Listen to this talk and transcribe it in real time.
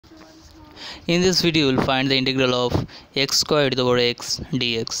In this video you will find the integral of x square e to the power x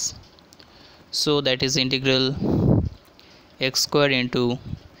dx. So that is integral x square into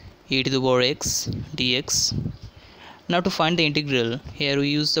e to the power x dx. Now to find the integral, here we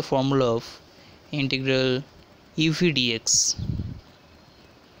use the formula of integral uv dx.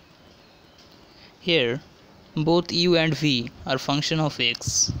 Here both u and v are function of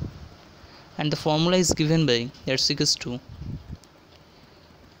x, and the formula is given by that's equals to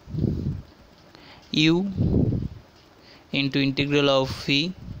u into integral of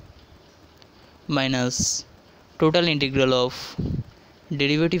v minus total integral of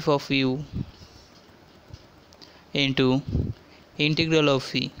derivative of u into integral of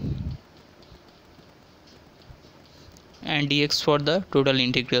v and dx for the total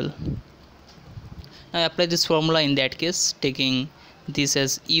integral. Now apply this formula in that case, taking this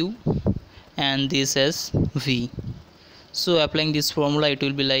as u and this as v. So applying this formula, it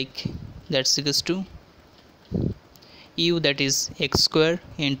will be like that's equals to u, that is x square,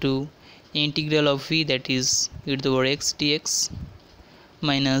 into integral of v, that is e to the power x dx,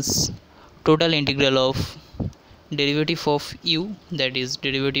 minus total integral of derivative of u, that is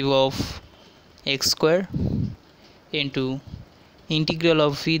derivative of x square, into integral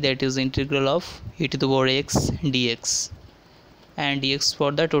of v, that is integral of e to the power x dx, and dx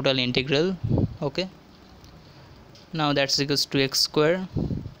for the total integral. Okay, now that's equals to x square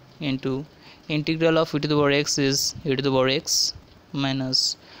into integral of e to the power x is e to the power x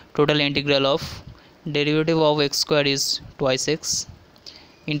minus total integral of derivative of x square is twice x,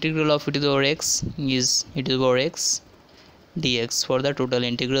 integral of e to the power x is e to the power x dx for the total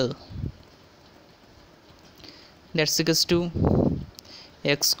integral. That's equals to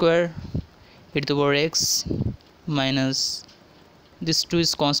x square e to the power x minus this 2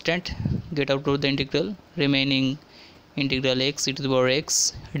 is constant, get out of the integral, remaining integral x e to the power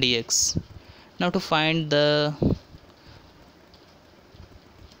x dx. Now to find the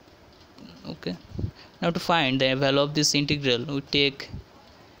value of this integral, we take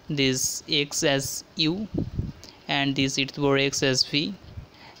this x as u and this e to the power x as v,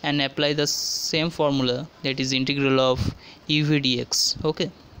 and apply the same formula, that is integral of uv dx.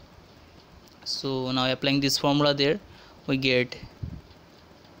 Okay, so now applying this formula there, we get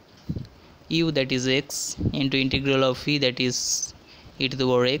u, that is x, into integral of v, that is e to the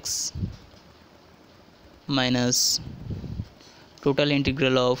power x, minus total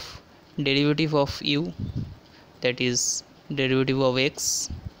integral of derivative of u, that is derivative of x,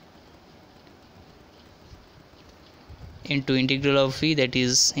 into integral of v, that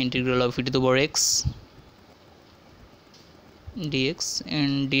is integral of e to the power x dx,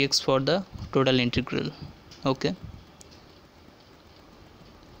 and dx for the total integral. Okay,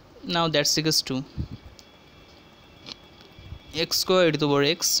 now that's equals to x square e to the power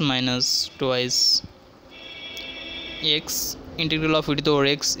x minus twice x, integral of e to the power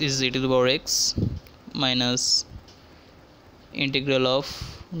x is e to the power x, minus integral of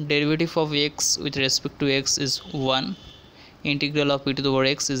derivative of x with respect to x is 1, integral of e to the power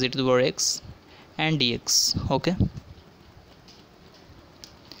x is e to the power x, and dx. Okay,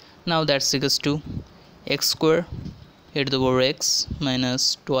 now that's equals to x square e to the power x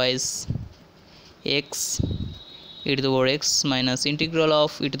minus twice x e to the power x minus integral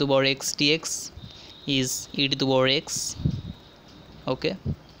of e to the power x dx is e to the power x. Okay,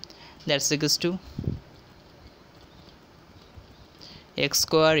 that's equals to x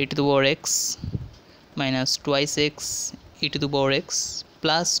square e to the power x minus twice x e to the power x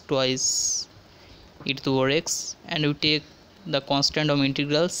plus twice e to the power x, and we take the constant of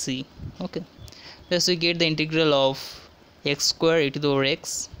integral c. Okay, thus we get the integral of x square e to the power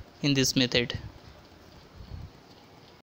x in this method.